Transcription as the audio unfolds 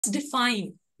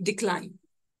define decline?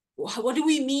 What do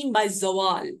we mean by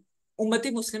zawal?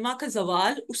 उम्मत मुस्लिमा का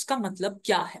zawal, उसका मतलब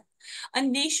क्या है? A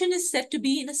nation is said to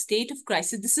be in a state of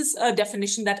crisis. This is a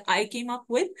definition that I came up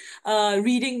with,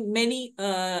 reading many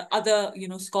other,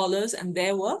 scholars and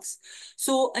their works.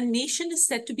 So a nation is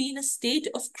said to be in a state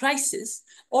of crisis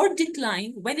or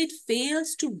decline when it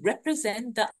fails to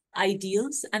represent the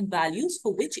ideals and values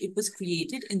for which it was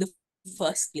created in the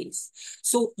first place.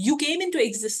 So you came into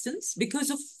existence because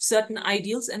of certain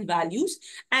ideals and values,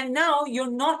 and now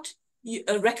you're not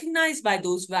recognized by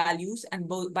those values and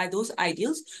by those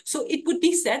ideals. So it would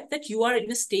be said that you are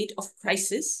in a state of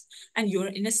crisis and you're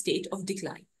in a state of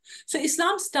decline. So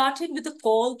Islam started with a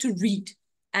call to read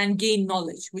and gain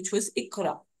knowledge, which was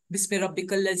Iqra, Bismi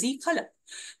Rabbikal Lazi Khalaq.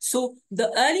 So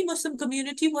the early Muslim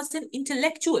community was an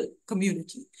intellectual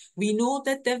community. We know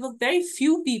that there were very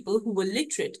few people who were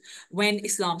literate when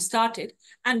Islam started.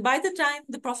 And by the time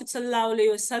the Prophet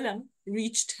ﷺ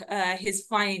reached his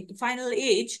final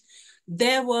age,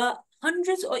 there were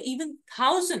hundreds or even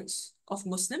thousands of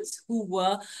Muslims who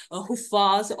were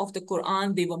huffaz of the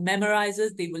Quran. They were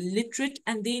memorizers, they were literate,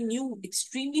 and they knew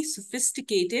extremely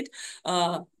sophisticated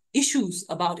issues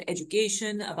about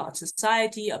education, about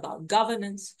society, about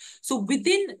governance. So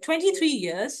within 23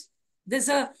 years, there's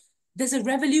a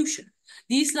revolution.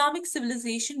 The Islamic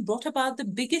civilization brought about the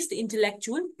biggest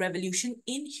intellectual revolution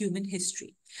in human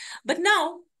history. But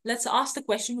now, let's ask the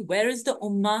question, where is the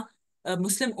Ummah,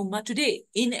 Muslim Ummah today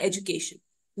in education?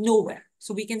 Nowhere.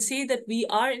 So we can say that we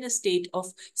are in a state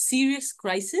of serious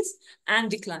crisis and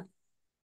decline.